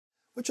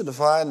What you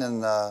define in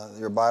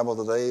your Bible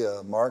today,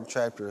 Mark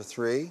chapter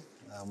 3,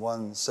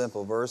 one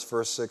simple verse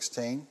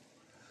 16.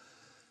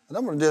 And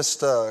I'm going to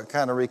just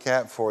kind of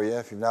recap for you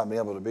if you've not been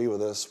able to be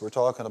with us. We're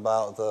talking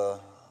about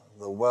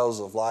the wells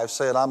of life.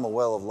 Say it, I'm a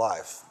well of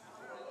life.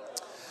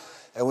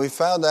 And we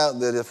found out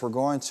that if we're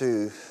going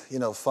to,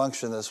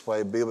 function this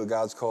way, be what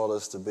God's called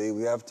us to be,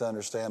 we have to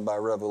understand by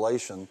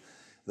revelation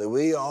that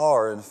we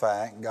are, in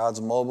fact, God's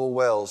mobile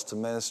wells to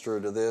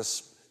minister to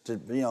this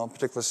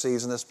particular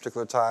season, this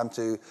particular time,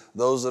 to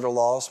those that are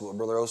lost, what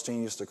Brother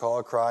Osteen used to call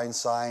a crying,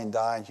 sighing,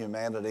 dying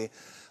humanity.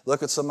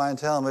 Look at somebody and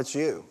tell them it's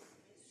you.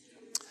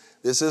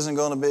 This isn't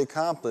going to be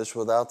accomplished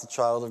without the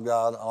child of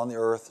God on the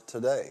earth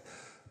today.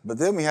 But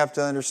then we have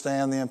to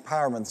understand the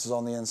empowerment that's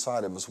on the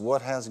inside of us.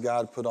 What has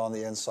God put on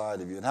the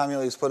inside of you? And how many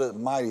of He's put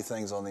mighty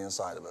things on the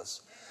inside of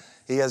us?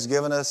 He has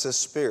given us His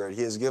Spirit.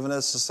 He has given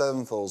us the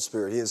sevenfold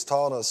Spirit. He has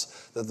taught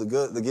us that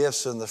the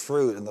gifts and the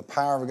fruit and the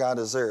power of God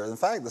is there. In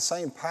fact, the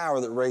same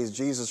power that raised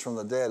Jesus from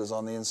the dead is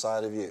on the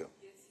inside of you.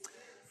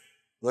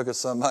 Look at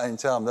somebody and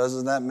tell them,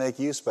 doesn't that make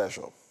you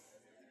special?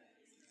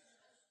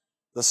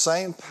 The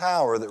same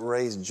power that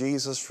raised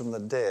Jesus from the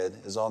dead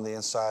is on the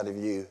inside of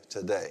you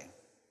today.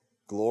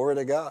 Glory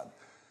to God.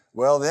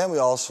 Well, then we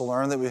also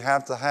learn that we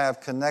have to have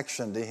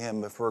connection to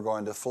Him if we're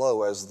going to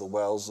flow as the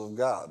wells of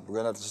God.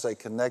 We're going to have to stay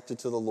connected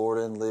to the Lord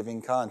in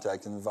living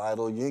contact, in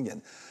vital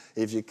union.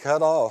 If you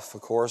cut off,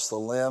 of course, the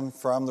limb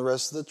from the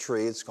rest of the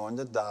tree, it's going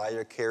to die.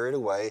 You're carried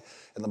away.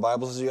 And the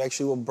Bible says you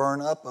actually will burn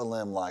up a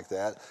limb like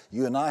that.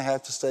 You and I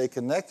have to stay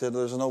connected.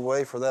 There's no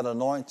way for that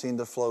anointing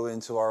to flow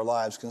into our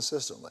lives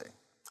consistently.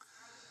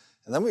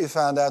 And then we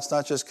found out it's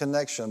not just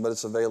connection, but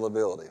it's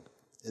availability.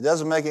 It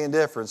doesn't make any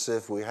difference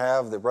if we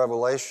have the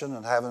revelation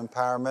and have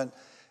empowerment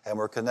and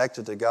we're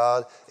connected to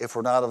God if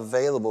we're not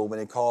available when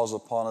He calls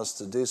upon us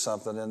to do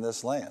something in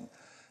this land.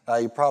 Now,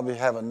 you probably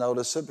haven't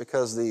noticed it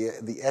because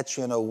the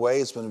etching away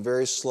has been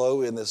very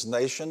slow in this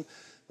nation,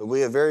 but we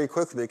have very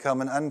quickly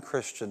become an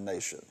unchristian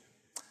nation.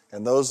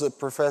 And those that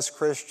profess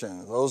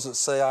Christian, those that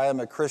say I am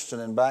a Christian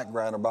in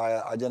background or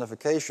by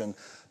identification,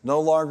 no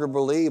longer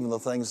believe in the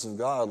things of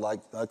God like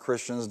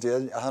Christians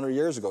did 100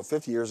 years ago,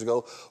 50 years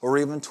ago, or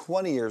even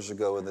 20 years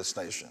ago in this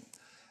nation.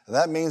 And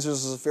that means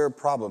there's a fair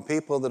problem.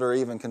 People that are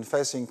even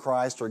confessing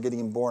Christ or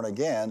getting born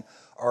again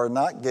are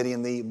not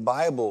getting the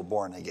Bible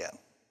born again.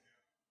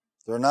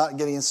 They're not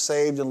getting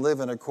saved and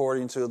living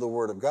according to the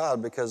Word of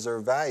God because their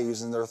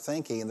values and their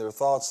thinking and their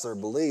thoughts, their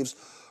beliefs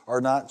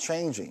are not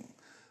changing.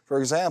 For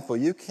example,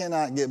 you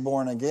cannot get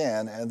born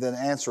again and then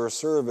answer a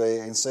survey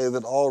and say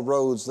that all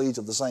roads lead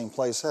to the same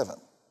place, heaven.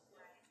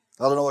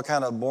 I don't know what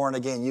kind of born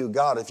again you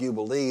got if you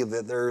believe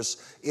that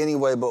there's any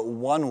way but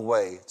one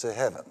way to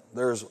heaven.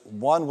 There's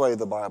one way,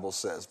 the Bible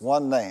says,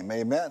 one name,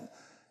 amen,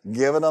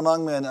 given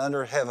among men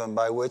under heaven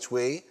by which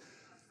we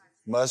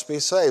must be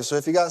saved. So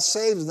if you got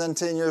saved and then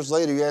 10 years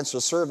later you answer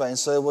a survey and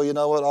say, well, you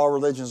know what, all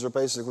religions are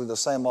basically the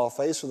same, all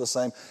faiths are the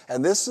same.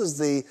 And this is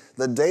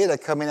the data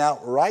coming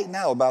out right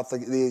now about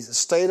the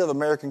state of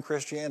American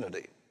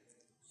Christianity.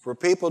 For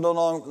people no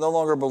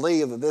longer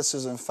believe that this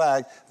is in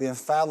fact the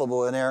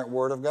infallible, inerrant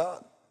Word of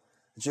God,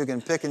 that you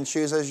can pick and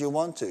choose as you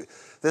want to.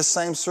 This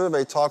same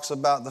survey talks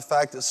about the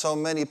fact that so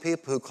many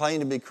people who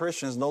claim to be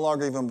Christians no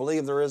longer even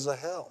believe there is a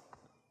hell.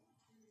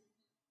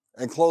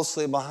 And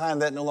closely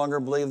behind that, no longer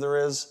believe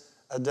there is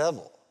a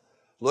devil.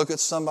 Look at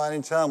somebody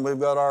and tell them we've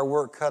got our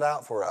work cut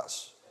out for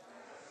us.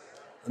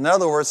 In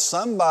other words,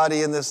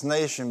 somebody in this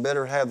nation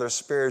better have their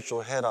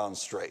spiritual head on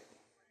straight.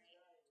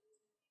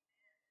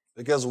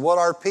 Because what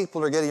our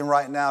people are getting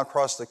right now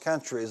across the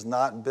country is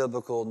not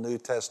biblical New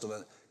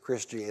Testament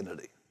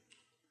Christianity.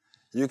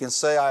 You can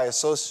say I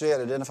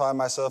identify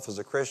myself as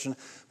a Christian,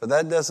 but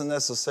that doesn't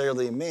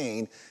necessarily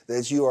mean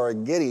that you are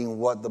getting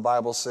what the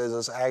Bible says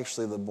is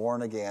actually the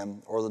born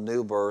again or the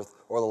new birth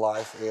or the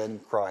life in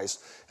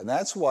Christ. And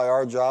that's why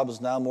our job is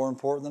now more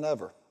important than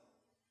ever.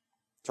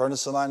 Turn to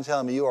somebody and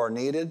tell them you are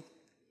needed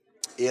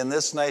in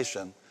this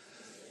nation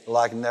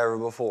like never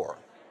before.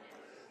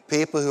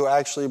 People who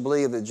actually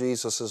believe that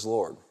Jesus is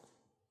Lord.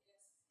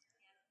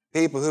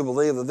 People who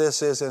believe that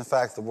this is in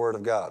fact the Word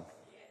of God.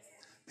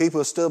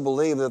 People still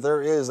believe that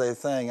there is a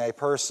thing, a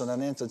person,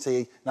 an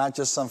entity, not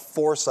just some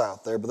force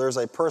out there, but there's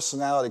a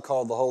personality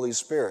called the Holy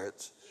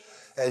Spirit,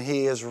 and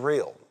He is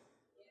real.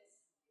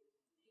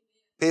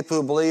 People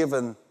who believe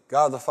in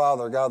God the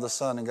Father, God the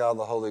Son, and God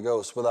the Holy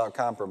Ghost without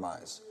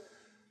compromise.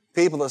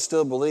 People that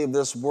still believe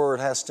this Word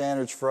has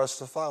standards for us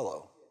to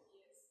follow.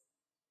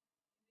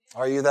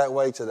 Are you that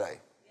way today?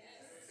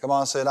 Come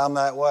on, say it, I'm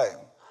that way.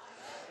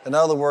 In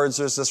other words,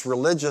 there's this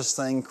religious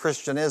thing,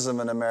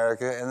 Christianism in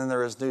America, and then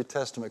there is New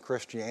Testament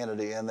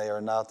Christianity, and they are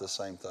not the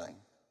same thing.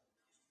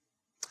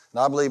 And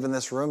I believe in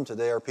this room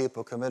today are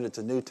people committed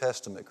to New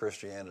Testament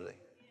Christianity.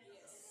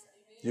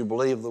 You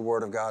believe the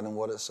Word of God and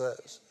what it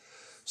says.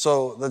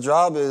 So the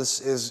job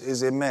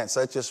is immense.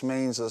 That just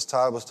means, as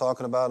Todd was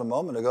talking about a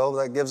moment ago,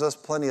 that gives us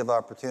plenty of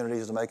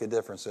opportunities to make a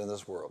difference in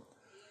this world.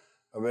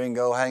 Or we can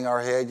go hang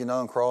our head,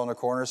 and crawl in a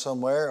corner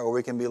somewhere, or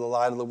we can be the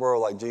light of the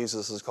world like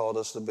Jesus has called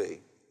us to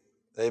be.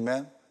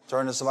 Amen?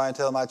 Turn to somebody and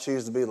tell them, I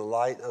choose to be the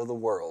light of the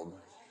world,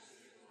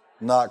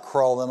 not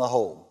crawl in a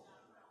hole.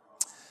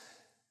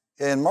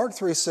 In Mark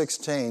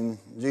 3:16,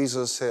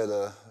 Jesus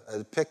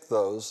had picked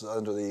those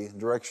under the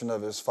direction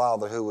of his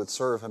Father who would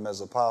serve him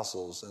as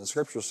apostles. And the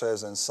Scripture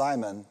says, and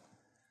Simon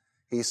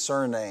he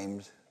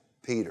surnamed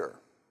Peter.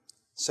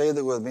 Say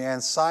that with me.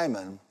 And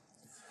Simon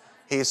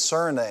he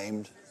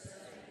surnamed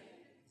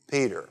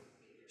Peter.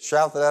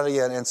 Shout that out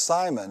again. And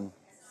Simon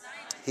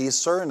he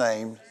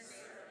surnamed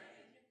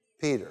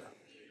Peter.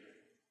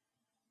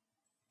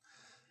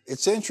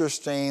 It's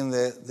interesting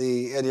that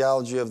the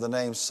etymology of the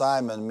name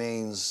Simon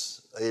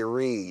means a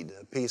reed,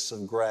 a piece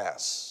of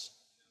grass,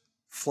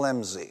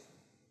 flimsy.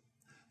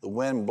 The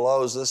wind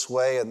blows this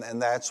way,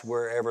 and that's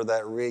wherever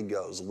that reed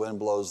goes. The wind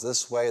blows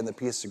this way, and the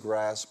piece of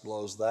grass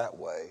blows that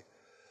way.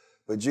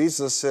 But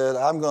Jesus said,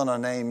 I'm going to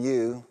name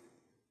you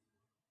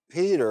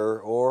Peter,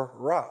 or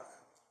rock.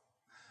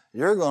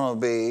 You're going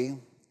to be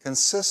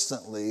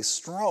consistently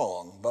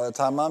strong by the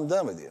time I'm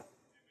done with you.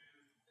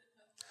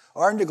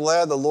 Aren't you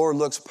glad the Lord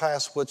looks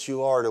past what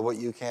you are to what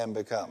you can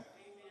become?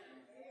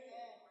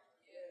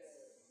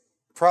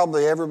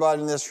 Probably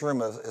everybody in this room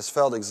has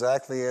felt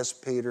exactly as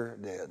Peter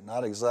did.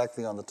 Not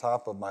exactly on the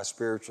top of my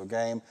spiritual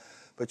game.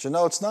 But you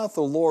know, it's not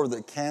the Lord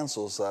that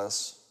cancels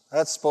us.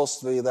 That's supposed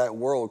to be that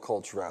world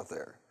culture out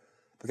there.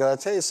 Because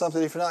I tell you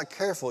something, if you're not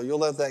careful, you'll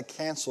let that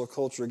cancel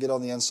culture get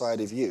on the inside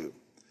of you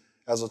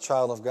as a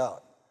child of God.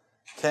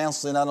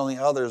 Canceling not only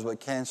others, but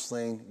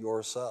canceling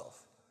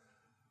yourself.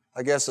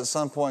 I guess at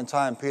some point in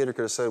time, Peter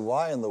could have said,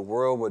 why in the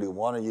world would he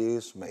want to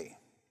use me?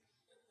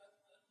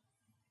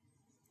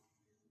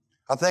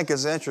 I think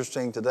it's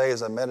interesting today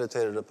as I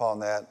meditated upon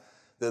that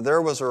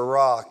there was a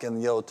rock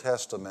in the Old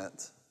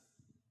Testament,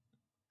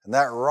 and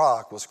that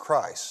rock was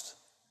Christ.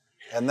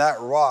 And that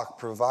rock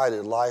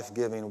provided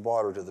life-giving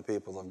water to the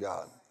people of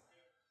God.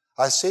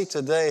 I see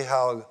today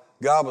how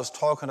God was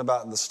talking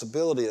about the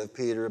stability of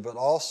Peter, but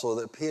also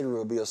that Peter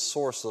would be a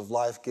source of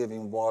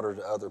life-giving water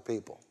to other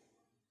people.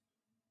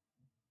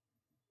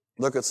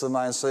 Look at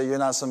somebody and say, you're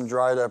not some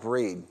dried up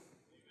reed.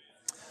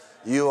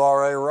 You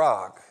are a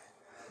rock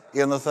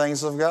in the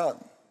things of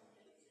God.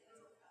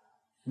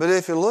 But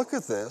if you look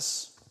at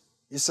this,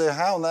 you say,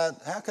 how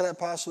could that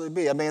possibly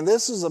be? I mean,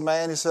 this is a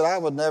man who said, I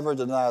would never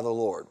deny the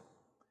Lord.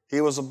 He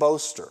was a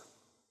boaster.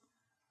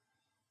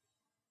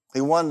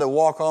 He wanted to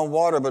walk on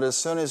water, but as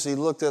soon as he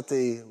looked at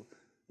the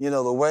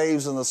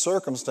waves and the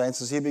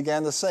circumstances, he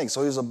began to sink.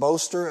 So he was a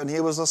boaster and he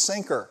was a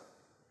sinker.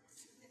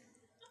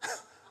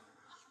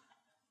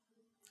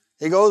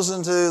 He goes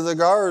into the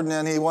garden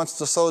and he wants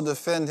to so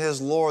defend his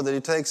Lord that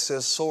he takes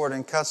his sword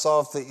and cuts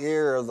off the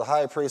ear of the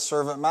high priest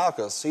servant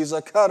Malchus. He's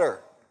a cutter.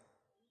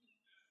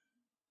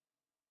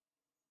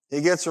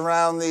 He gets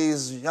around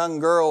these young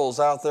girls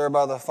out there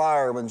by the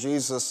fire when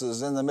Jesus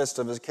is in the midst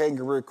of his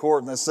kangaroo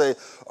court, and they say,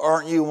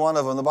 aren't you one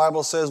of them? The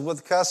Bible says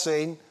with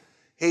cussing,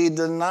 he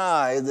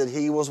denied that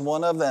he was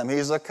one of them.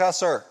 He's a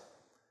cusser.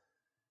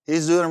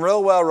 He's doing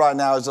real well right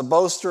now. He's a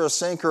boaster, a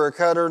sinker, a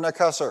cutter, and a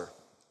cusser.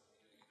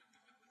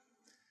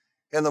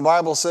 And the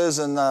Bible says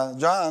in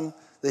John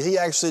that he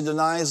actually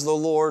denies the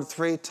Lord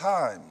 3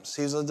 times.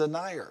 He's a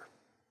denier.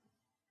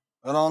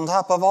 And on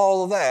top of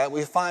all of that,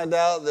 we find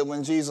out that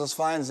when Jesus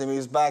finds him,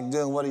 he's back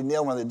doing what he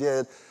normally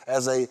did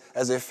as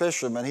a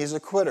fisherman. He's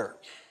a quitter.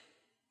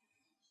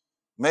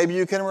 Maybe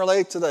you can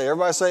relate today.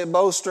 Everybody say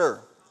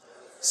boaster,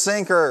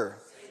 sinker,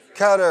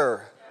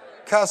 cutter,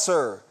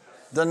 cusser,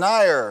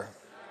 denier,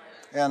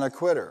 and a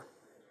quitter.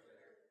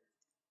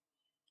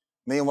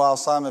 Meanwhile,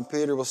 Simon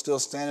Peter was still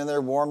standing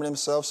there warming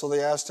himself, so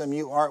they asked him,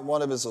 you aren't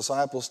one of his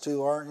disciples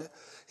too, aren't you?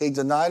 He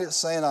denied it,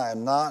 saying, I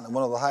am not. And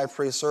one of the high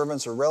priest's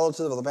servants, a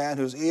relative of the man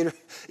whose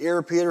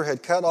ear Peter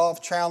had cut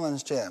off,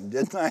 challenged him.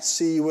 Didn't I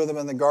see you with him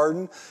in the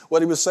garden?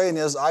 What he was saying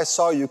is, I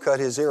saw you cut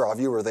his ear off.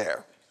 You were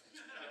there.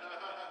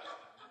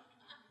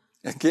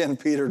 Again,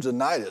 Peter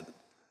denied it.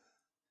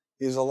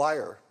 He's a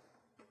liar.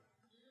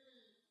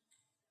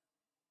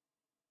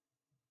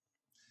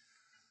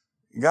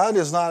 God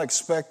is not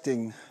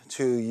expecting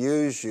to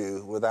use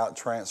you without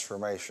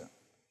transformation.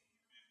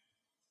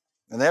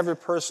 And every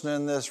person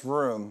in this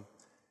room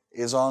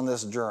is on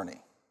this journey.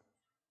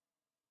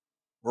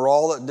 We're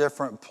all at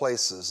different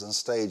places and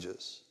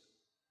stages.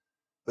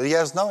 But he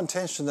has no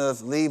intention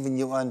of leaving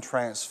you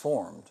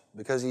untransformed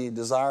because he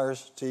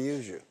desires to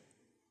use you.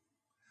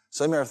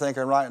 Some of you are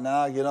thinking right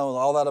now,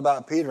 all that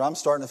about Peter, I'm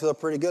starting to feel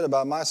pretty good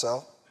about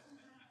myself.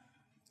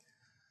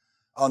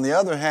 On the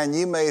other hand,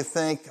 you may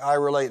think I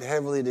relate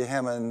heavily to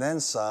him and then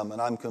some,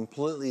 and I'm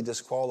completely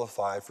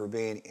disqualified for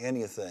being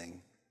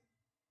anything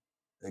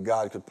that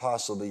God could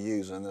possibly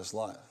use in this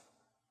life.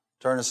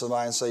 Turn to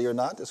somebody and say, you're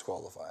not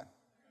disqualified.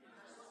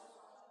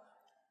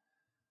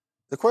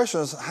 The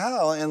question is,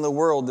 how in the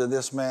world did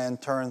this man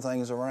turn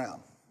things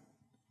around?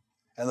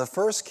 And the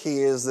first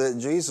key is that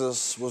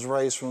Jesus was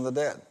raised from the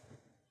dead.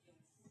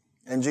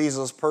 And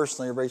Jesus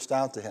personally reached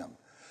out to him.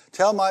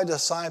 Tell my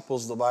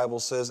disciples, the Bible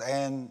says,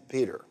 and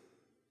Peter.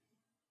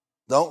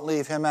 Don't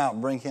leave him out,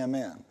 bring him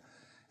in.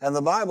 And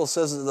the Bible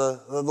says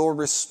that the Lord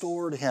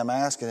restored him,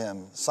 asking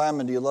him,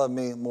 Simon, do you love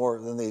me more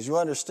than these? You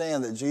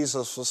understand that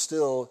Jesus was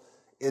still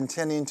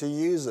intending to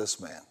use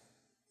this man.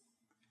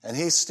 And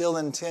he's still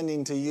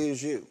intending to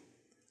use you.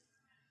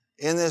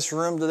 In this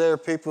room today are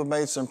people who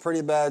made some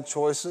pretty bad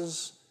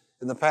choices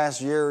in the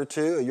past year or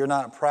two you're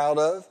not proud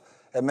of.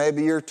 And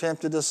maybe you're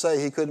tempted to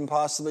say, he couldn't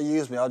possibly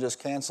use me. I'll just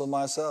cancel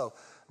myself.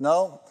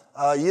 No,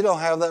 you don't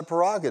have that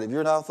prerogative.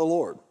 You're not the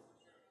Lord.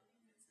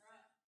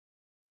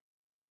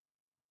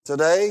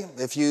 Today,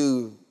 if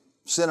you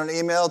sent an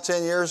email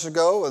 10 years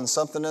ago and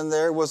something in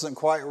there wasn't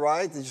quite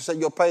right, that you said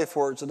you'll pay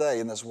for it today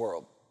in this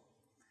world.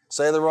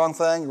 Say the wrong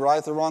thing,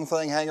 write the wrong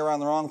thing, hang around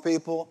the wrong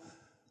people,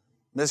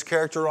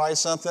 mischaracterize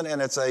something,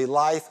 and it's a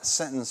life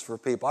sentence for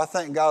people. I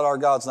thank God our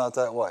God's not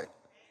that way.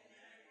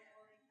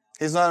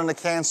 He's not in a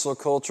cancel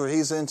culture.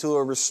 He's into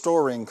a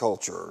restoring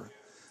culture.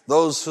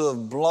 Those who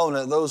have blown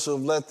it, those who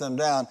have let them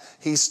down,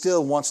 he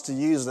still wants to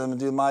use them and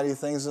do mighty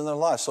things in their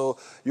life. So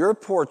your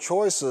poor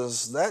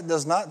choices, that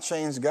does not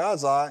change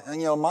God's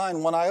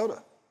mind one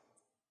iota.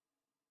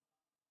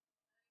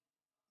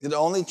 It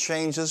only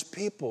changes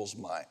people's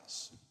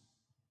minds.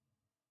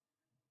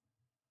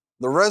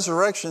 The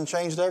resurrection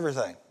changed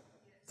everything.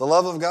 The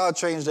love of God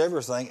changed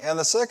everything. And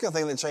the second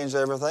thing that changed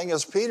everything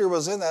is Peter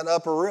was in that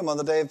upper room on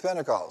the day of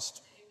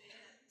Pentecost.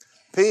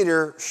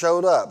 Peter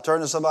showed up.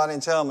 Turn to somebody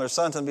and tell them there's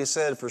something to be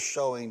said for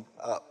showing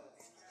up.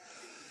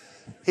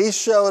 He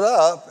showed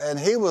up and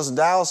he was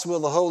doused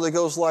with the Holy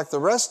Ghost like the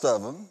rest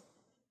of them,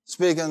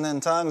 speaking in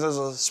tongues as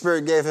the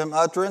Spirit gave him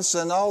utterance.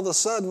 And all of a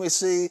sudden we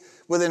see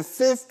within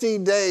 50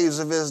 days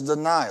of his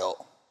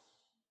denial,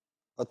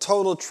 a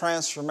total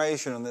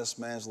transformation in this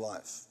man's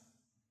life.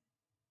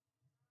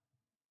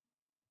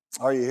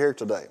 Are you here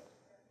today?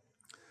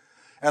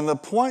 And the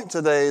point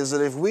today is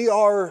that if we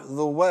are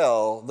the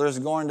well, there's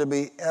going to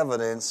be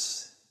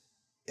evidence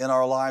in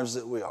our lives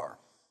that we are.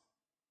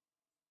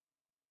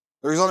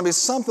 There's going to be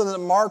something that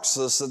marks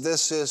us that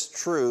this is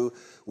true.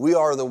 We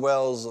are the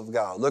wells of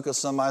God. Look at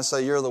somebody and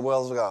say, you're the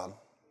wells of God.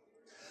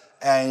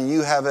 And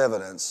you have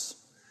evidence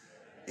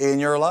in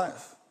your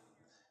life.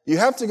 You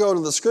have to go to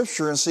the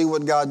Scripture and see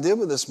what God did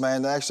with this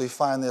man to actually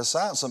find this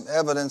out, some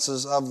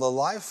evidences of the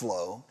life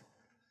flow.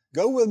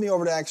 Go with me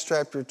over to Acts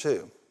chapter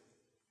 2.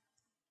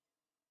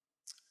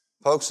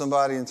 Poke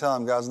somebody and tell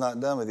them God's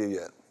not done with you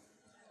yet.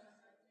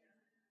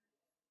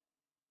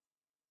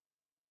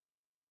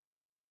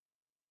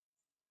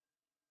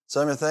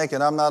 Some are thinking,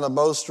 I'm not a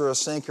boaster, a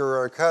sinker,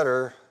 or a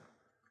cutter,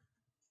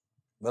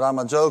 but I'm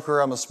a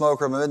joker, I'm a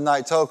smoker, I'm a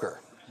midnight toker.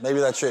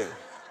 Maybe that's you.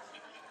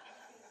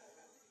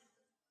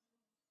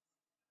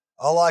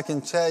 All I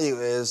can tell you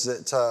is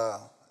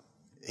that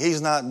he's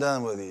not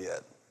done with you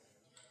yet.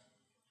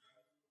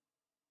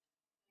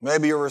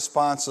 Maybe your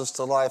responses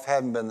to life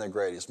haven't been the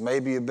greatest.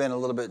 Maybe you've been a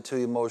little bit too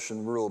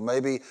emotion-ruled.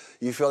 Maybe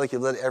you feel like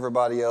you've let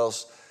everybody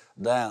else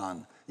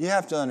down. You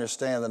have to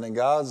understand that in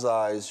God's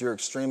eyes, you're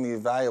extremely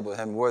valuable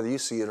to Him, whether you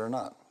see it or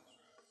not.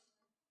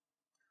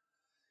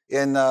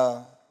 In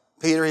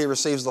Peter, he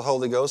receives the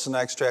Holy Ghost in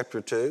Acts chapter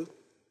 2.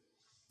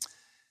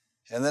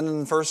 And then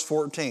in verse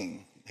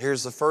 14,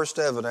 here's the first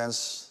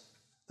evidence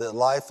that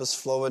life is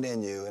flowing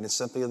in you, and it's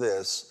simply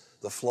this,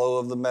 the flow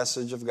of the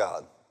message of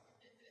God.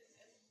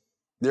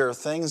 There are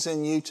things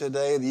in you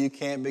today that you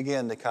can't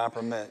begin to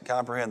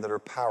comprehend that are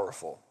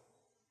powerful.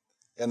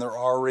 And they're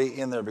already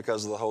in there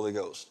because of the Holy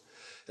Ghost.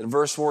 In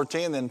verse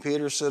 14, then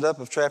Peter stood up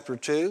of chapter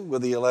 2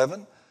 with the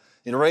 11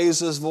 and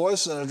raised his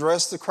voice and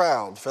addressed the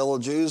crowd. Fellow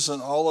Jews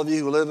and all of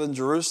you who live in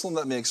Jerusalem,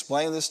 let me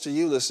explain this to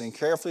you. Listen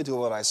carefully to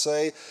what I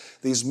say.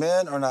 These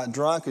men are not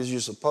drunk as you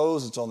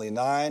suppose. It's only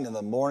 9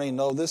 a.m.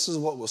 No, this is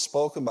what was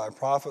spoken by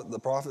the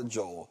prophet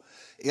Joel.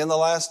 In the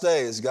last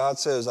days, God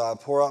says, I'll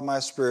pour out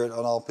my Spirit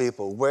on all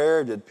people.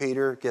 Where did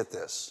Peter get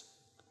this?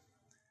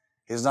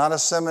 He's not a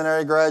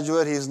seminary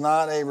graduate. He's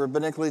not a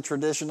rabbinically,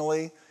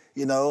 traditionally,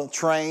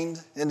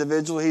 trained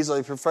individual. He's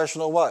a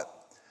professional what?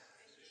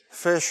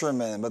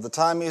 Fisherman. But the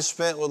time he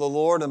spent with the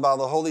Lord and by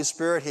the Holy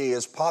Spirit, he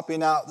is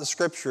popping out the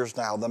Scriptures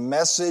now. The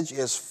message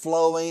is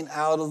flowing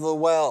out of the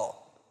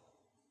well.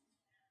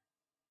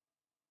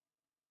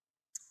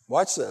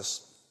 Watch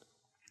this.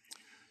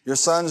 Your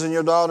sons and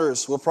your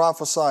daughters will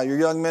prophesy. Your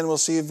young men will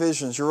see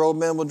visions. Your old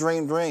men will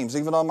dream dreams.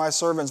 Even on my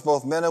servants,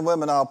 both men and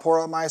women, I'll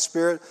pour out my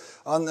Spirit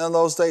on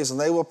those days, and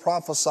they will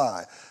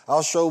prophesy.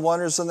 I'll show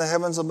wonders in the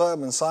heavens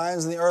above and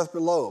signs in the earth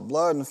below,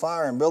 blood and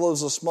fire and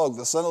billows of smoke.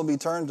 The sun will be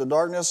turned to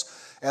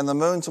darkness and the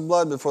moon to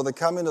blood before the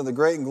coming of the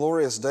great and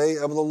glorious day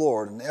of the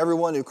Lord. And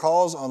everyone who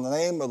calls on the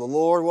name of the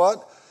Lord,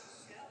 what?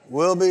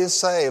 Will be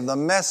saved. The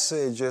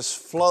message is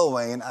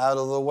flowing out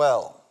of the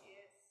well.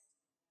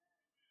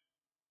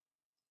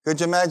 Could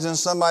you imagine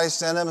somebody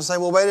stand up and say,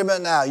 well, wait a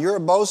minute now, you're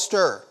a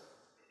boaster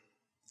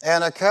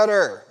and a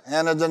cutter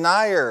and a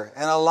denier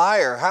and a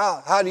liar.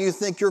 How do you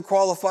think you're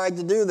qualified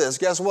to do this?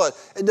 Guess what?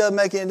 It doesn't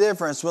make any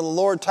difference. When the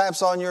Lord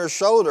taps on your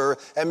shoulder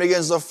and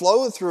begins to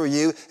flow through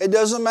you, it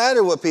doesn't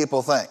matter what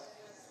people think.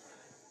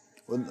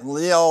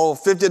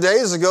 50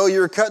 days ago, you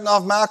were cutting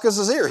off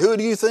Malchus's ear. Who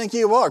do you think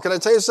you are? Can I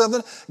tell you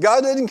something?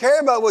 God didn't care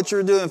about what you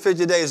were doing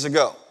 50 days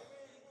ago.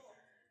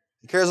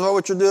 He cares about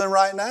what you're doing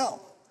right now.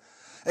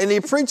 And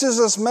he preaches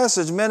this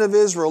message. Men of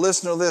Israel,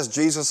 listen to this.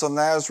 Jesus of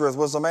Nazareth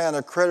was a man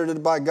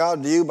accredited by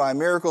God to you by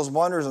miracles,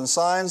 wonders, and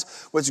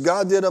signs, which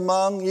God did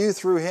among you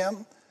through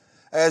him.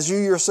 As you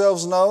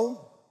yourselves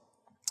know,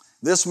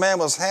 this man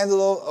was handed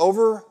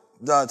over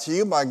to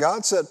you by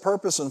God's set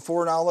purpose and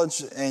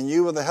foreknowledge, and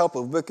you with the help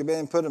of wicked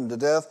men put him to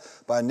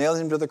death by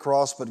nailing him to the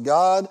cross. But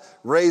God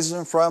raised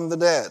him from the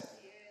dead.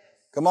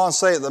 Come on,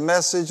 say it. The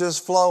message is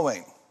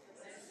flowing.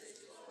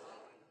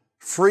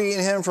 Freeing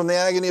him from the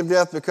agony of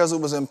death because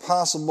it was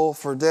impossible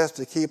for death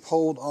to keep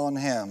hold on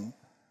him.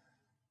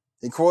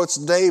 He quotes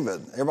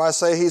David. Everybody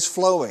say he's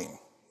flowing.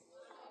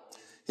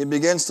 He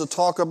begins to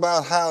talk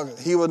about how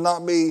he would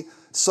not be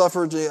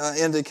suffered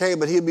in decay,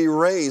 but he'd be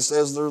raised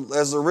as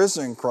the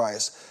risen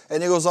Christ.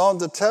 And he goes on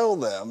to tell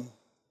them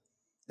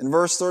in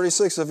verse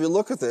 36, if you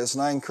look at this,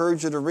 and I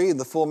encourage you to read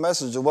the full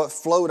message of what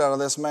flowed out of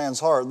this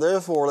man's heart.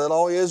 Therefore, let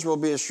all Israel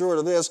be assured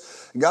of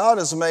this, God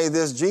has made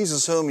this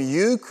Jesus whom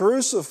you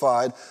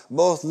crucified,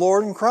 both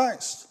Lord and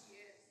Christ.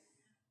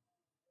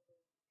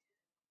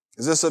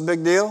 Is this a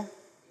big deal?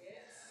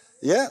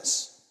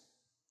 Yes.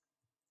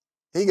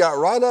 He got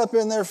right up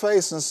in their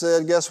face and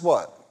said, guess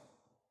what?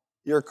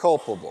 You're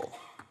culpable.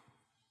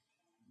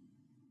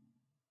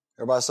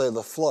 Everybody say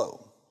the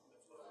flow.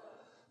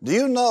 Do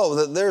you know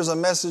that there's a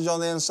message on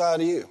the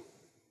inside of you?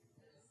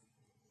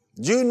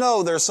 Do you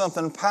know there's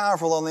something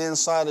powerful on the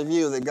inside of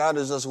you that God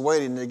is just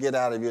waiting to get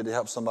out of you to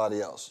help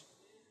somebody else?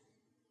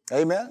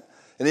 Amen?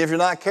 And if you're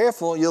not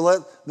careful, you'll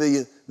let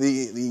the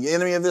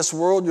enemy of this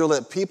world, you'll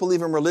let people,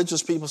 even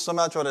religious people,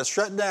 somehow try to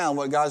shut down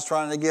what God's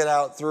trying to get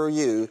out through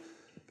you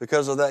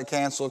because of that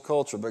cancel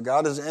culture. But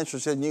God is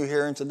interested in you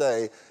hearing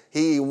today.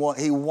 He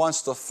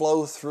wants to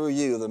flow through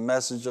you the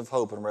message of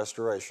hope and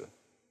restoration.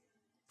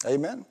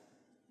 Amen?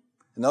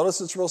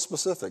 Notice it's real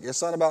specific.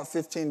 It's not about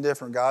 15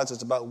 different gods.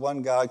 It's about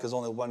one God because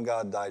only one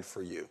God died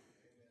for you.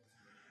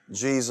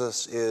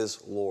 Jesus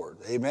is Lord.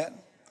 Amen?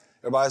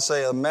 Everybody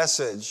say a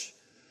message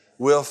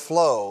will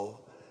flow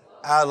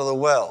out of the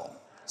well.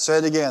 Say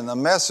it again. The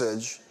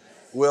message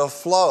will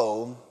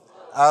flow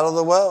out of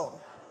the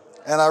well.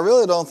 And I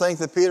really don't think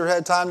that Peter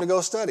had time to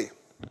go study.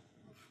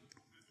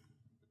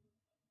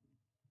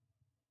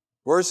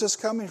 Where's this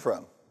coming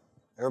from?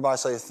 Everybody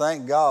say,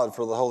 thank God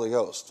for the Holy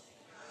Ghost.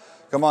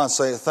 Come on,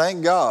 say,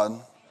 thank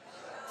God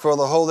for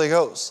the Holy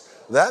Ghost.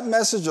 That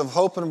message of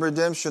hope and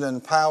redemption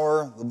and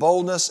power, the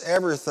boldness,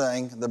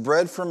 everything, the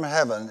bread from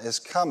heaven is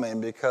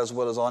coming because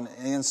what is on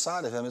the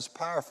inside of him is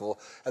powerful.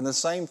 And the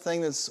same thing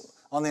that's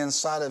on the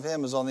inside of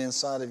him is on the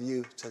inside of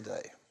you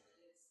today.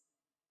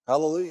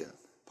 Hallelujah.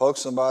 Poke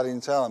somebody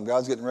and tell them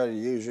God's getting ready to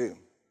use you.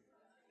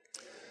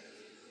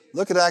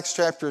 Look at Acts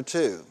chapter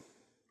 2.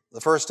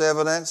 The first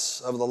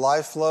evidence of the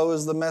life flow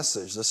is the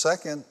message. The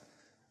second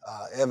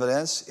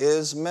evidence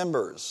is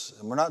members.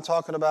 And we're not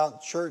talking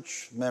about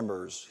church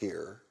members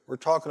here. We're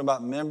talking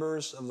about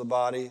members of the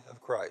body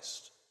of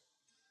Christ.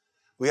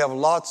 We have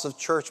lots of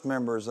church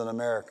members in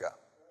America.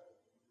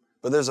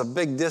 But there's a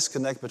big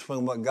disconnect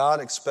between what God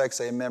expects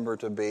a member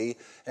to be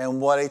and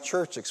what a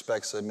church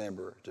expects a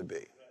member to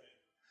be.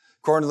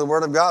 According to the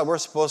Word of God, we're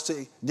supposed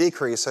to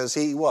decrease as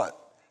He what?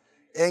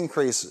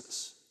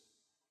 Increases.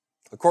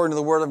 According to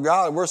the Word of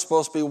God, we're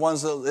supposed to be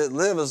ones that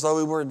live as though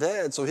we were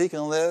dead so He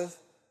can live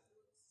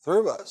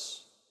through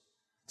us.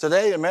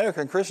 Today,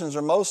 American Christians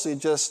are mostly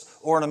just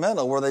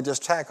ornamental, where they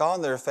just tack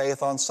on their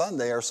faith on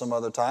Sunday or some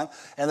other time,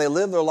 and they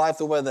live their life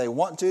the way they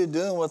want to,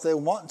 doing what they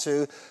want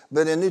to.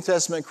 But in New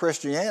Testament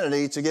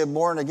Christianity, to get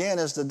born again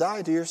is to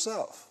die to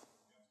yourself.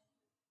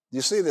 Do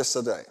you see this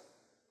today?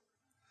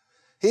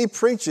 He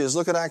preaches,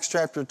 look at Acts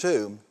chapter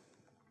 2,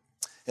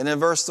 and in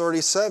verse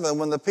 37,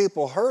 when the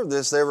people heard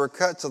this, they were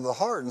cut to the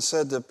heart and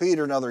said to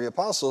Peter and other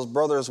apostles,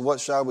 brothers, what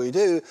shall we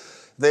do?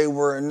 They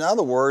were, in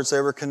other words, they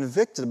were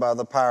convicted by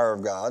the power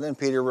of God. And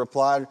Peter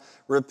replied,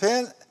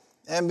 repent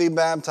and be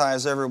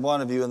baptized, every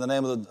one of you, in the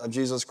name of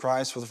Jesus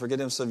Christ for the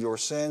forgiveness of your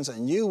sins,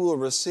 and you will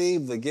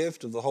receive the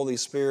gift of the Holy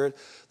Spirit.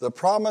 The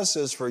promise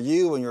is for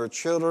you and your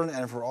children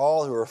and for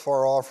all who are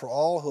far off, for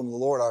all whom the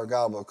Lord our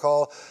God will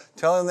call,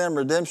 telling them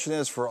redemption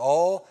is for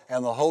all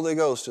and the Holy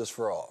Ghost is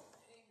for all.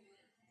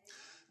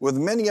 With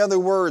many other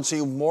words,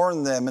 he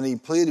warned them and he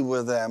pleaded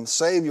with them,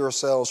 save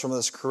yourselves from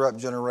this corrupt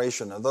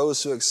generation. And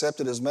those who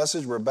accepted his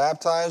message were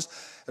baptized,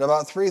 and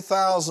about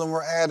 3,000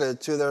 were added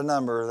to their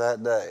number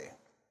that day.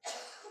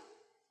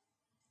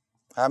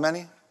 How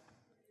many?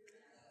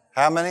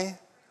 How many?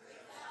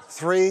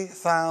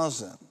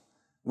 3,000.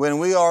 When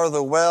we are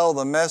the well,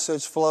 the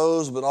message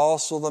flows, but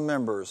also the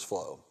members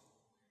flow.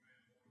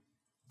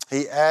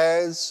 He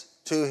adds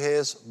to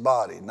his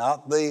body,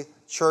 not the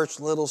church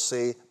little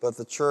c, but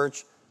the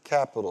church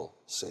capital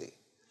C.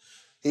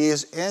 He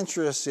is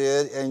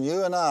interested in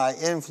you and I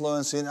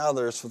influencing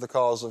others for the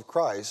cause of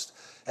Christ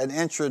and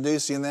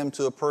introducing them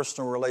to a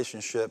personal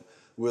relationship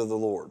with the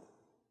Lord.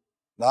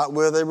 Not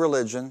with a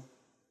religion,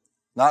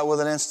 not with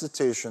an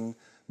institution,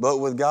 but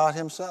with God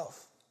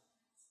himself.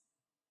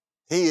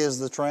 He is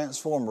the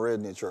transformer,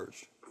 isn't he,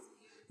 church?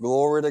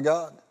 Glory to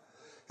God.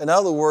 In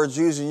other words,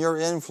 using your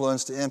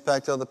influence to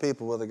impact other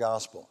people with the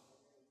gospel.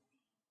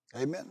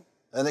 Amen.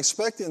 And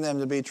expecting them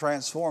to be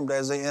transformed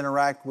as they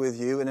interact with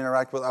you and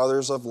interact with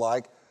others of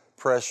like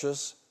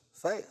precious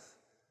faith.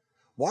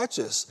 Watch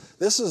this.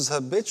 This is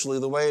habitually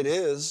the way it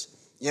is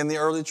in the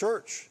early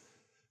church.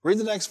 Read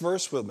the next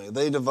verse with me.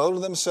 They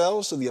devoted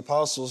themselves to the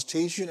apostles'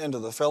 teaching and to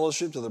the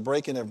fellowship, to the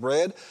breaking of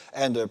bread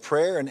and to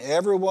prayer, and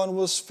everyone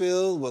was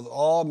filled with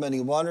awe.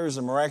 Many wonders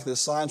and miraculous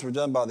signs were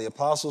done by the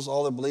apostles.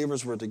 All the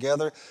believers were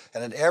together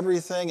and had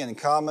everything in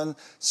common,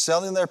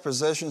 selling their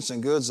possessions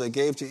and goods they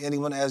gave to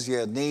anyone as he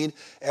had need.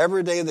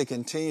 Every day they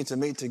continued to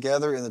meet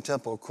together in the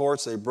temple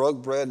courts. They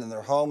broke bread in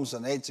their homes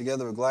and ate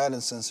together with glad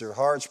and sincere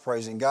hearts,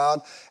 praising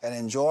God and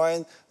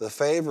enjoying the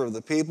favor of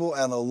the people.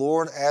 And the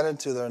Lord added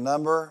to their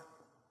number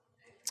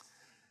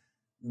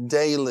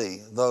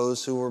daily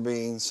those who were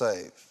being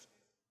saved.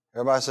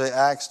 Everybody say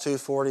Acts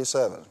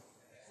 2:47.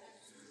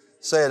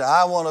 Say it,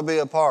 I want to be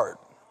a part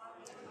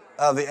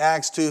of the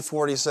Acts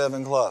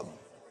 2:47 club.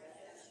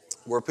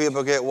 Where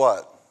people get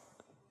what?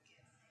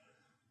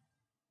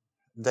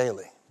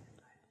 Daily.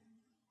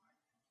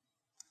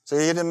 So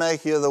he didn't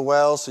make you the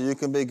well so you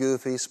can be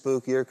goofy,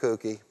 spooky, or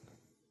kooky.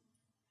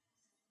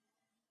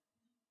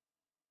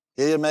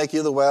 He didn't make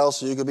you the well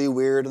so you could be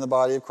weird in the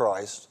body of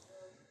Christ.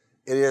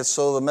 It is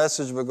so the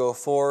message would go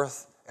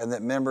forth and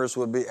that members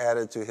would be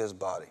added to his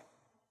body.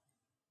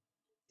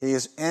 He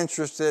is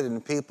interested in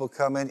people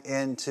coming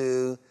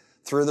into,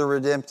 through the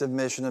redemptive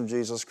mission of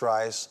Jesus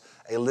Christ,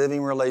 a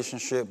living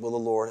relationship with the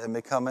Lord and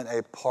becoming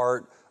a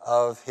part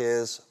of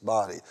his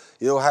body.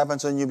 You know what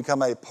happens when you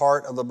become a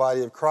part of the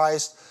body of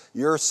Christ?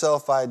 Your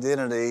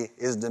self-identity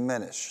is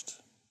diminished.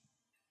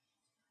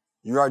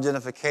 Your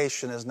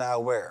identification is now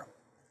where?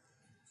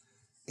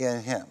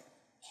 In him.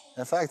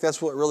 In fact,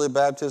 that's what really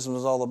baptism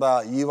is all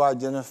about. You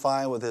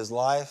identifying with his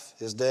life,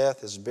 his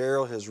death, his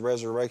burial, his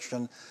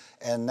resurrection,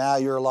 and now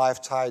your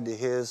life tied to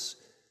his,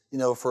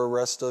 for the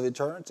rest of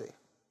eternity.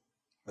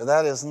 But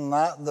that is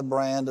not the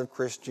brand of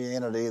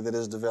Christianity that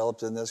is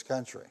developed in this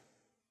country.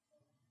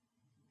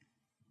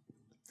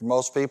 For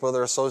most people,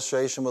 their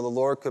association with the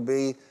Lord could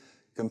be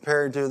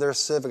compared to their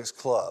civics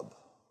club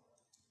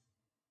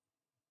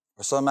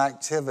or some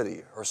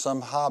activity or some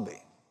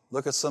hobby.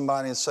 Look at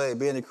somebody and say,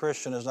 being a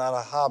Christian is not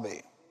a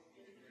hobby.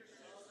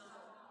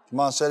 Come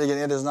on, say it again.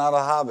 It is not a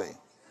hobby.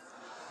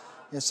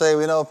 You say,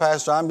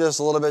 Pastor, I'm just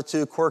a little bit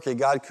too quirky.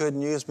 God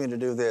couldn't use me to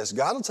do this.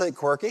 God will take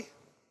quirky.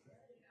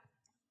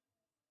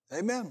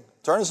 Amen.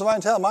 Turn to somebody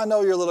and tell them, I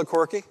know you're a little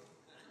quirky.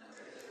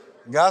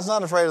 God's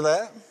not afraid of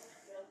that.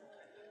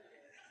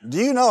 Do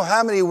you know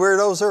how many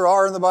weirdos there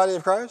are in the body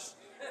of Christ?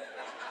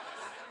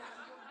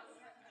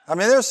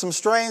 There's some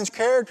strange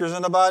characters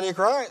in the body of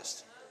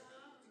Christ.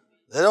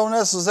 They don't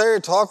necessarily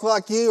talk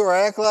like you or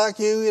act like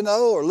you,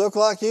 or look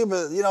like you,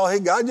 but,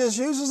 God just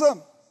uses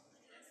them.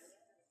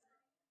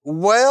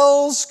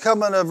 Wells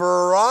come in a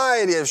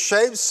variety of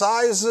shapes,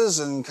 sizes,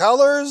 and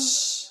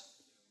colors,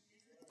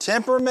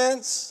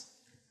 temperaments.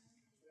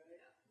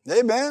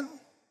 Amen.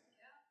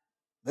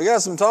 They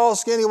got some tall,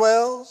 skinny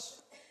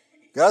wells.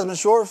 Got some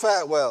short,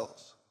 fat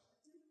wells.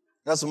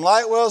 Got some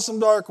light wells, some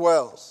dark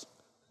wells.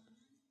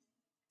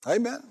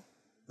 Amen.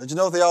 But you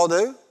know what they all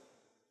do?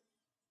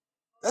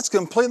 That's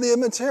completely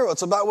immaterial.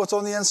 It's about what's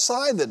on the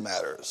inside that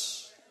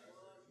matters.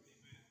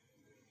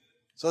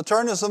 So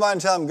turn to somebody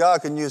and tell them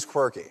God can use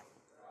quirky.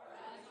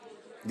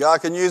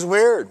 God can use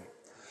weird.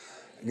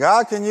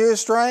 God can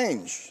use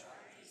strange.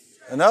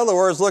 In other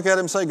words, look at him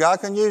and say,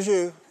 God can use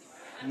you.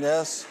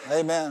 Yes,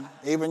 amen.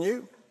 Even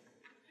you.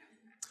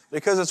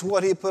 Because it's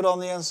what he put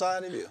on the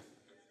inside of you.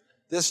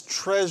 This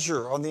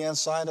treasure on the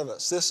inside of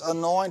us. This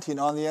anointing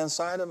on the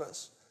inside of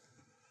us.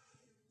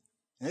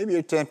 Maybe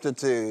you're tempted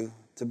to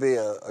be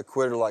a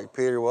quitter like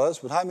Peter was,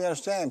 but how many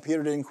understand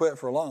Peter didn't quit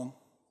for long?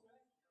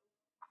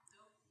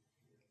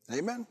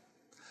 Amen.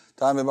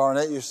 Tommy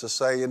Barnett used to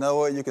say, you know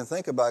what, you can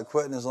think about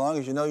quitting as long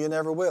as you know you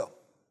never will.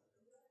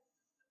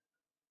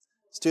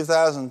 It's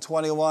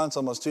 2021, it's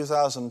almost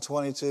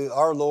 2022.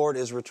 Our Lord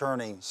is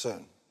returning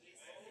soon.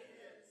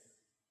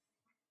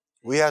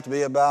 We have to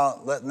be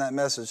about letting that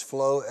message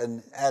flow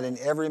and adding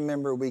every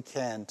member we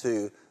can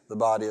to the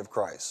body of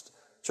Christ.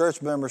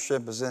 Church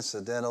membership is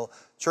incidental.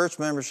 Church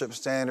membership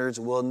standards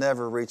will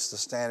never reach the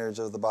standards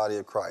of the body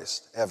of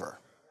Christ, ever.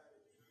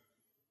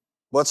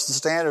 What's the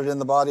standard in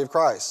the body of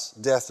Christ?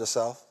 Death to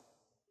self.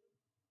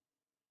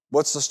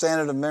 What's the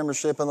standard of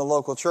membership in the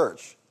local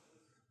church?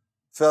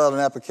 Fill out an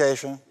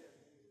application.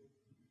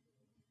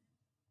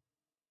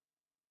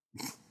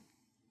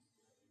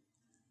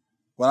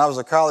 When I was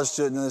a college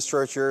student in this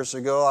church years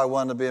ago, I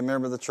wanted to be a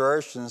member of the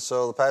church, and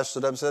so the pastor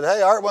stood up and said,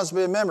 hey, Art wants to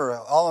be a member.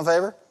 All in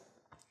favor?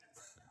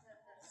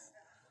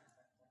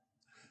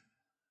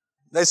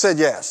 They said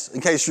yes, in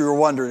case you were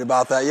wondering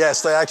about that.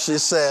 Yes, they actually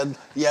said,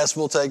 yes,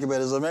 we'll take him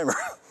in as a member.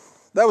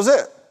 That was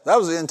it. That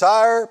was the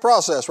entire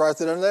process right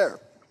then and there.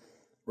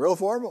 Real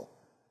formal.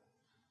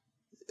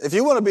 If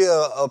you want to be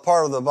a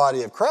part of the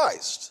body of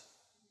Christ,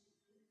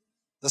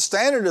 the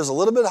standard is a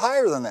little bit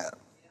higher than that.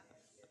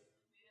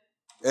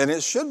 And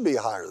it should be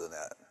higher than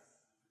that.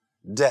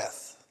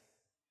 Death.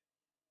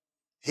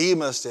 He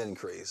must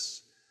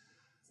increase.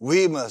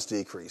 We must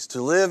decrease.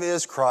 To live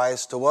is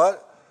Christ. To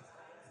what?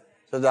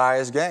 To die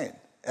is gain.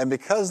 And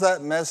because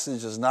that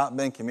message has not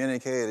been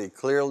communicated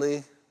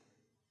clearly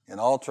in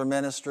altar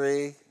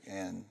ministry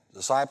and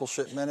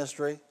discipleship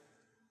ministry,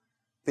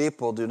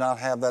 people do not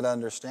have that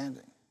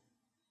understanding.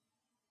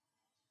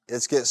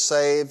 It's get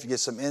saved, get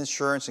some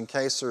insurance in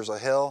case there's a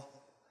hell,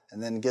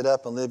 and then get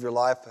up and live your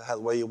life the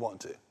way you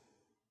want to.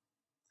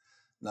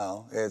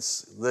 No,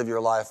 it's live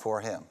your life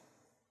for Him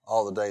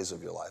all the days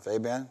of your life.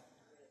 Amen?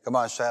 Come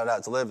on, shout it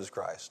out. To live is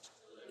Christ.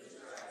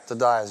 To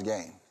die is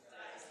gain.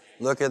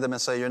 Look at them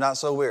and say, you're not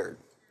so weird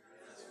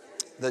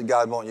that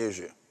God won't use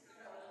you.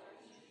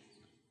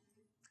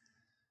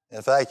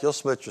 In fact, you'll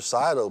split your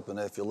side open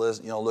if you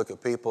listen, look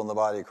at people in the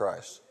body of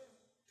Christ.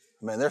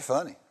 I mean, they're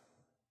funny.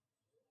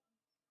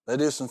 They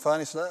do some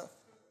funny stuff.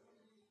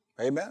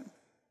 Amen?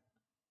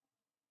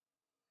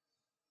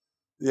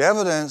 The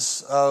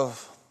evidence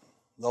of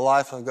the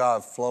life of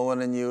God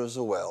flowing in you as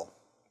a well,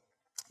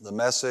 the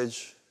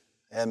message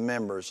and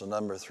members of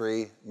number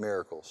 3,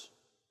 miracles.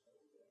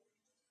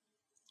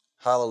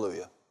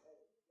 Hallelujah.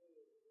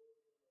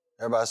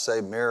 Everybody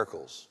say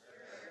miracles.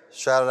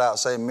 Shout it out.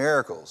 Say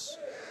miracles.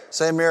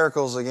 Say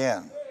miracles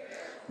again.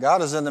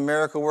 God is in the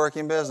miracle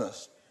working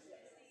business.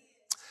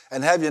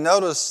 And have you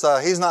noticed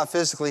He's not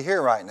physically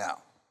here right now,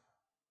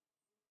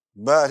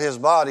 but His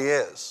body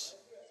is.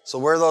 So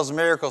where are those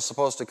miracles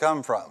supposed to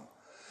come from?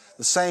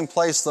 The same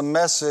place the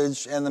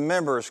message and the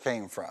members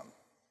came from.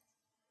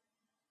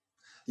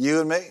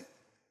 You and me.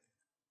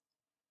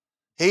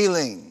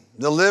 Healing,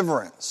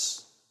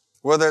 deliverance,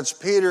 whether it's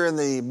Peter and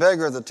the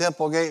beggar at the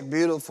temple gate,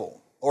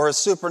 beautiful, or a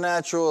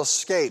supernatural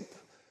escape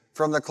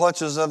from the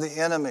clutches of the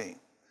enemy,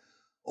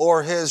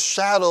 or his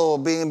shadow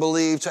being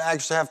believed to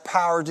actually have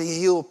power to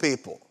heal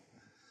people.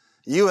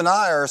 You and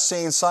I are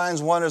seeing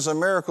signs, wonders, and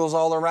miracles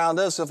all around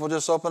us if we'll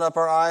just open up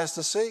our eyes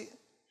to see.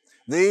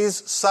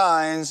 These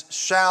signs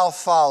shall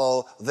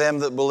follow them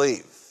that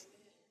believe.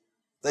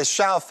 They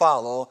shall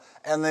follow,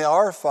 and they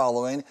are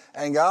following,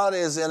 and God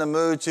is in a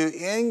mood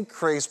to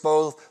increase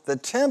both the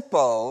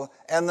tempo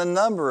and the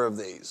number of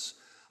these.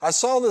 I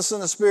saw this in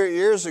the Spirit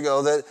years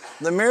ago, that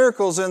the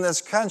miracles in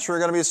this country are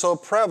going to be so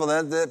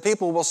prevalent that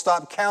people will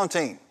stop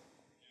counting.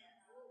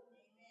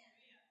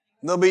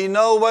 There'll be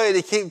no way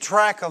to keep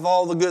track of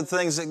all the good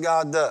things that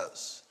God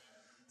does.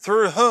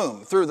 Through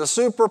whom? Through the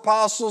super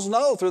apostles?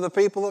 No, through the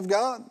people of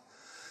God.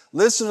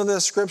 Listen to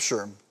this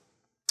scripture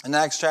in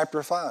Acts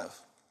chapter 5.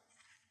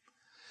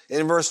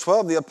 In verse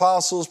 12, the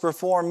apostles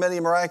performed many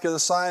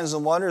miraculous signs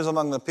and wonders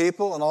among the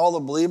people, and all the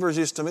believers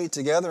used to meet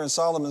together in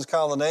Solomon's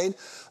colonnade.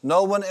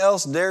 No one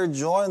else dared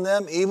join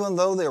them, even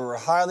though they were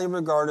highly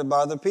regarded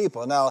by the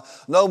people. Now,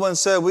 no one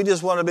said, we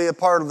just want to be a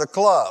part of the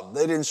club.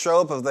 They didn't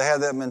show up if they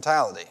had that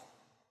mentality.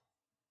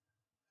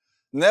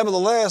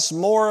 Nevertheless,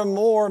 more and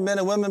more men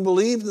and women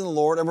believed in the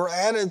Lord and were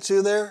added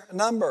to their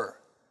number.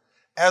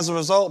 As a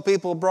result,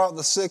 people brought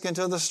the sick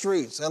into the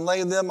streets and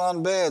laid them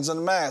on beds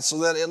and mats so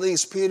that at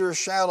least Peter's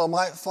shadow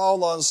might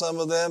fall on some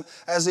of them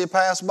as he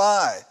passed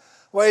by.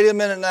 Wait a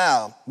minute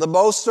now. The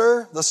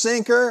boaster, the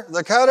sinker,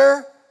 the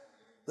cutter,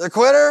 the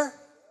quitter,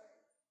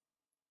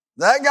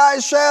 that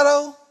guy's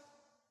shadow?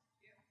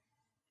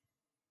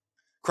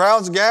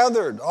 Crowds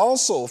gathered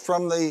also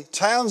from the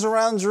towns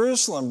around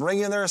Jerusalem,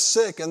 bringing their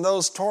sick and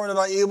those tormented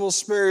by evil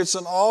spirits,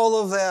 and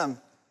all of them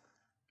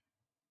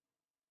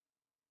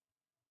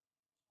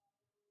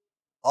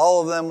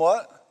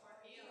what?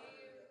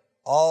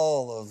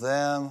 All of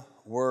them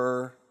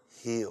were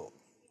healed.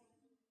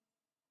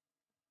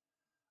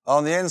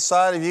 On the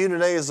inside of you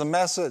today is a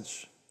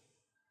message.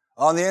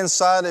 On the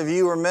inside of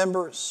you are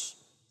members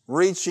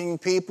reaching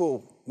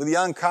people with the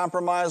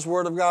uncompromised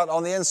Word of God.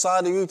 On the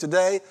inside of you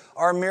today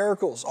are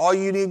miracles. All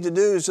you need to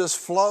do is just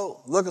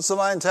flow. Look at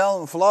somebody and tell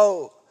them,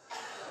 flow.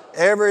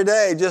 Every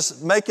day,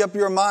 just make up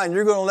your mind.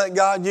 You're going to let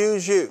God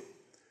use you.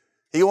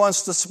 He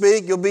wants to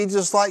speak. You'll be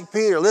just like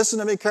Peter. Listen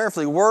to me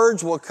carefully.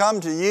 Words will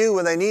come to you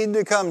when they need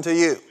to come to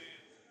you.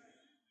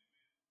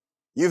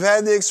 You've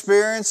had the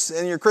experience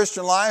in your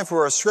Christian life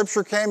where a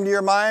scripture came to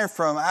your mind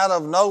from out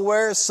of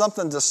nowhere,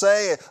 something to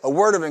say, a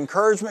word of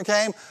encouragement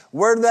came.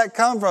 Where did that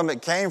come from?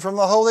 It came from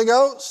the Holy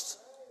Ghost.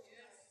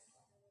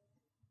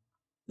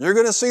 You're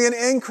going to see an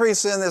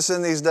increase in this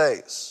in these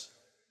days.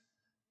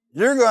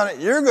 You're going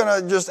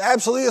to just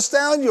absolutely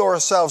astound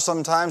yourself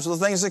sometimes with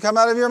the things that come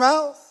out of your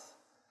mouth.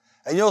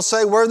 And you'll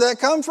say, where'd that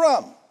come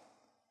from?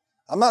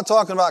 I'm not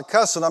talking about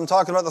cussing. I'm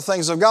talking about the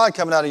things of God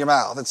coming out of your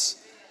mouth.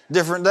 It's a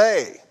different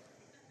day.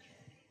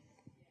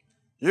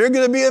 You're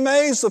going to be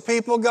amazed the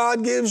people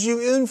God gives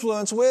you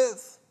influence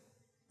with.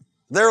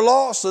 They're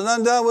lost and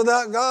undone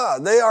without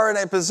God. They are in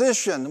a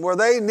position where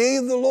they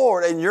need the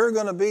Lord, and you're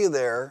going to be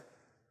there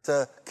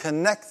to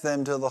connect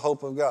them to the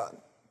hope of God.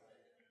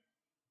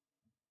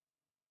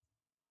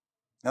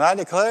 And I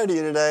declare to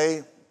you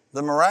today,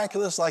 the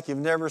miraculous like you've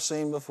never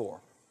seen before.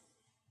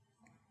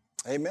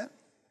 Amen.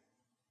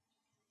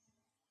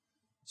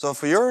 So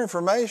for your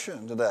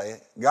information today,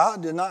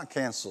 God did not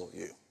cancel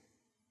you.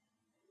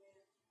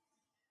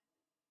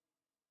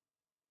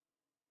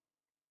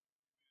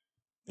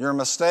 Your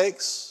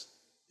mistakes,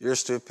 your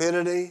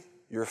stupidity,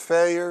 your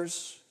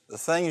failures, the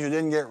things you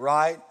didn't get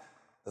right,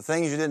 the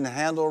things you didn't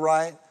handle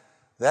right,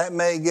 that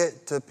may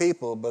get to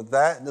people, but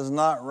that does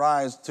not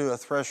rise to a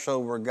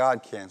threshold where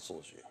God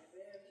cancels you.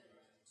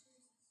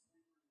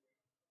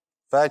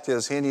 Fact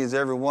is, He needs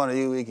every one of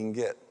you He can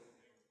get.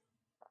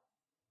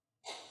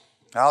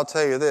 I'll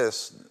tell you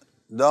this,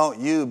 don't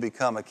you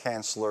become a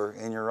canceller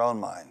in your own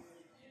mind.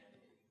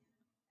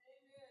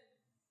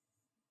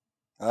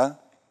 Huh?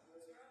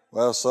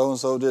 Well,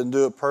 so-and-so didn't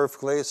do it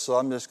perfectly, so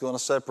I'm just going to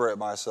separate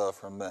myself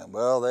from them.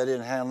 Well, they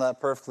didn't handle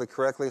that perfectly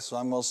correctly, so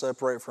I'm going to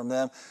separate from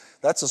them.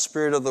 That's the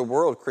spirit of the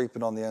world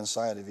creeping on the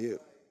inside of you.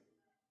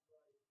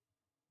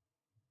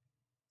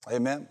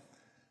 Amen?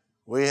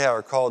 We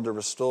are called to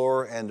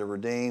restore and to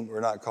redeem.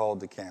 We're not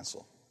called to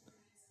cancel.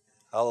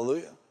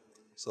 Hallelujah.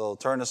 So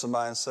turn to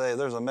somebody and say,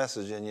 there's a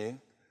message in you.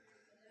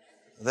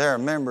 There are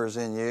members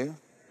in you.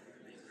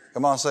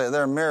 Come on, say it.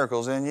 There are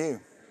miracles in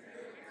you.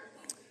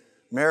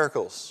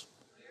 Miracles,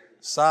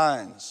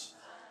 signs,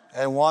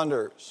 and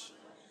wonders.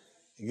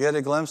 You get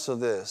a glimpse of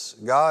this.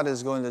 God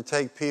is going to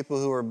take people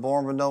who are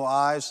born with no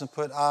eyes and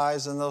put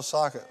eyes in those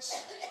sockets.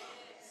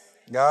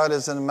 God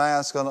is in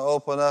mass going to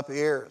open up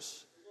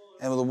ears.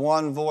 And with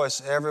one voice,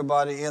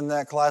 everybody in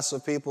that class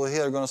of people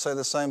here are going to say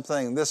the same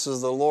thing. This is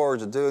the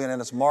Lord's doing,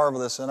 and it's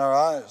marvelous in our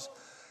eyes.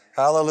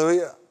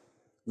 Hallelujah.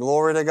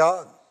 Glory to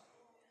God.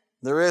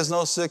 There is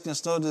no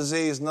sickness, no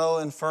disease, no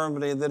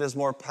infirmity that is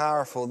more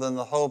powerful than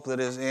the hope that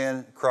is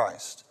in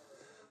Christ,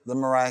 the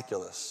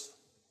miraculous.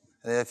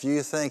 And if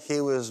you think He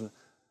was,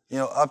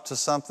 up to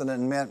something that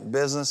meant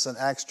business in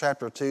Acts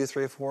chapter 2,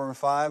 3, 4, and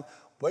 5,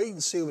 wait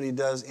and see what He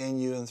does in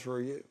you and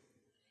through you.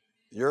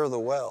 You're the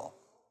well.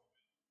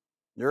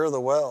 You're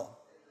the well.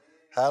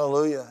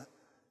 Hallelujah.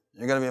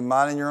 You're going to be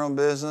minding your own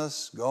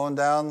business, going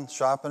down,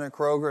 shopping at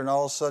Kroger, and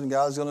all of a sudden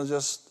God's going to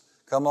just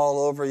come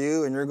all over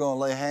you, and you're going to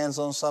lay hands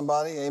on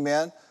somebody.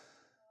 Amen.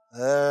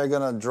 They're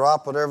going to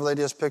drop whatever they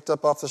just picked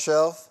up off the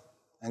shelf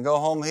and go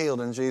home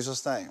healed in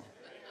Jesus' name.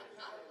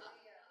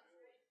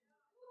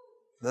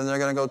 Then they're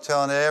going to go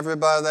telling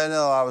everybody they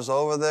know, I was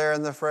over there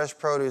in the fresh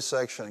produce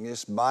section,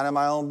 just minding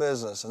my own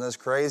business, and this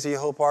crazy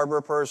Hope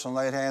Harbor person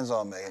laid hands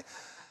on me.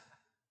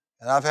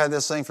 And I've had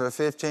this thing for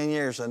 15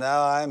 years, and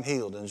now I am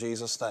healed in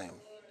Jesus' name.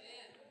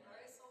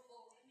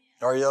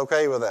 Are you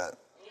okay with that?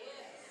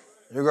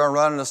 You're going to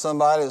run into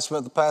somebody that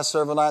spent the past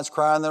several nights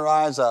crying their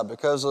eyes out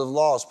because of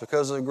loss,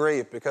 because of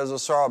grief, because of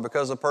sorrow,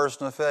 because of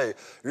personal failure.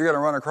 You're going to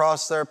run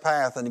across their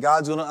path, and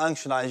God's going to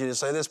unctionize you to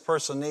say, this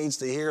person needs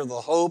to hear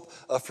the hope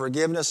of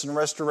forgiveness and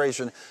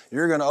restoration.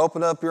 You're going to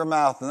open up your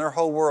mouth, and their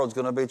whole world's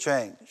going to be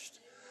changed.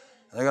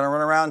 And they're going to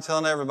run around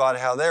telling everybody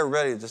how they're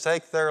ready to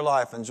take their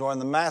life and join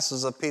the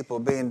masses of people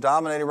being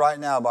dominated right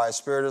now by a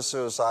spirit of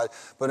suicide.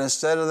 But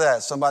instead of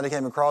that, somebody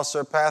came across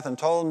their path and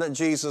told them that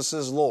Jesus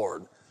is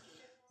Lord.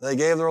 They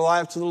gave their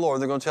life to the Lord.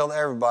 They're going to tell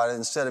everybody,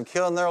 instead of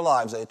killing their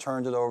lives, they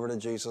turned it over to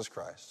Jesus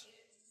Christ.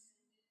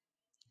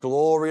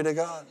 Glory to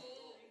God.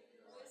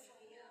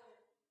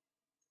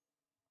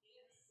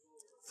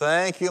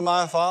 Thank you,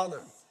 my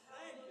Father.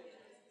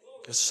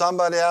 There's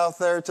somebody out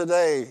there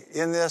today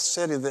in this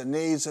city that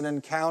needs an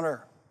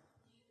encounter.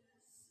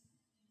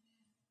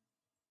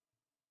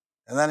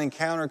 And that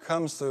encounter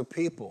comes through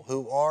people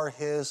who are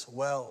His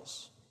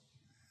wells.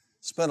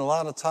 Spent a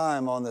lot of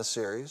time on this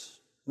series.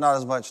 Not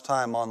as much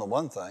time on the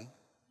one thing.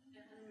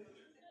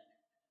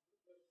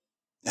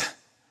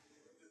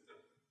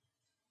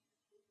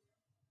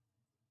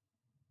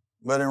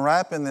 But in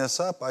wrapping this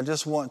up, I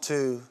just want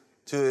to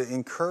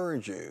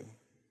encourage you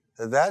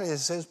that that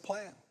is His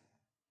plan.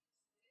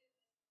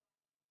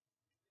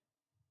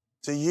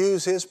 To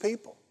use His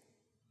people.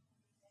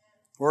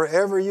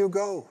 Wherever you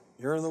go,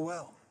 you're the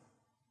well.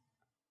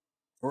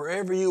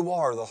 Wherever you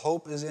are, the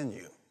hope is in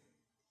you.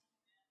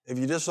 If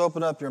you just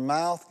open up your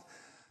mouth,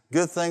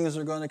 good things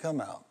are going to come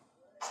out.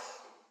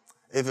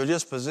 If you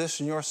just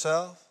position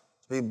yourself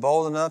to be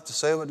bold enough to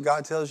say what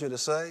God tells you to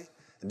say,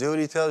 and do what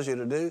He tells you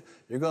to do,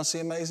 you're going to see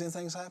amazing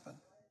things happen.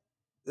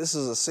 This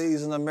is a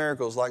season of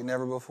miracles like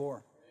never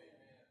before.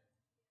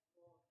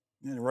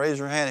 And raise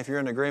your hand if you're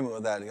in agreement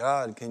with that.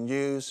 God can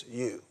use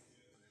you.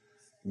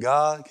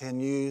 God can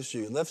use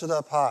you. Lift it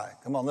up high.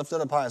 Come on, lift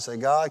it up high and say,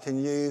 God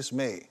can use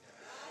me.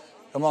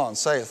 Come on,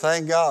 say it.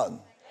 Thank God.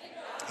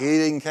 He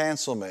didn't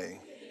cancel me.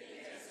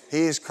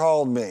 He's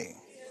called me.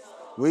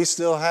 We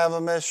still have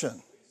a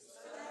mission.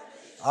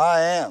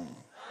 I am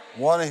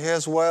one of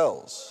His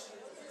wells.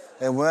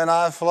 And when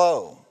I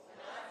flow,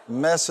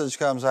 message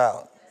comes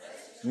out.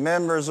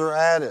 Members are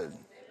added.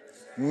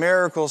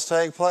 Miracles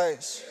take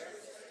place.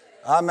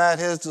 I'm at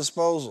His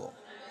disposal.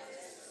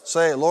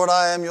 Say it, Lord,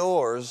 I am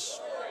yours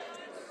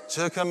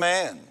to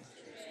command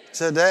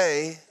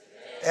today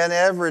and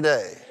every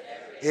day.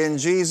 In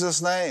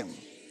Jesus' name.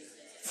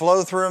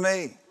 Flow through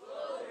me.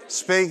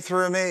 Speak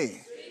through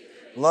me.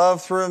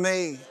 Love through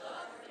me.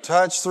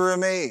 Touch through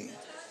me.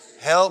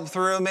 Help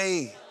through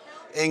me.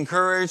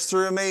 Encourage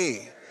through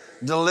me.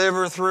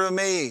 Deliver through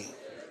me.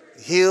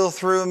 Heal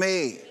through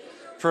me.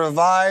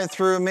 Provide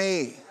through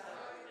me.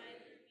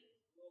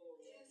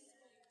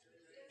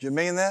 Do you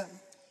mean that?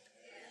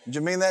 Did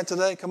you mean that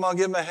today? Come on,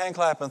 give him a hand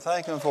clap and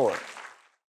thank him for it.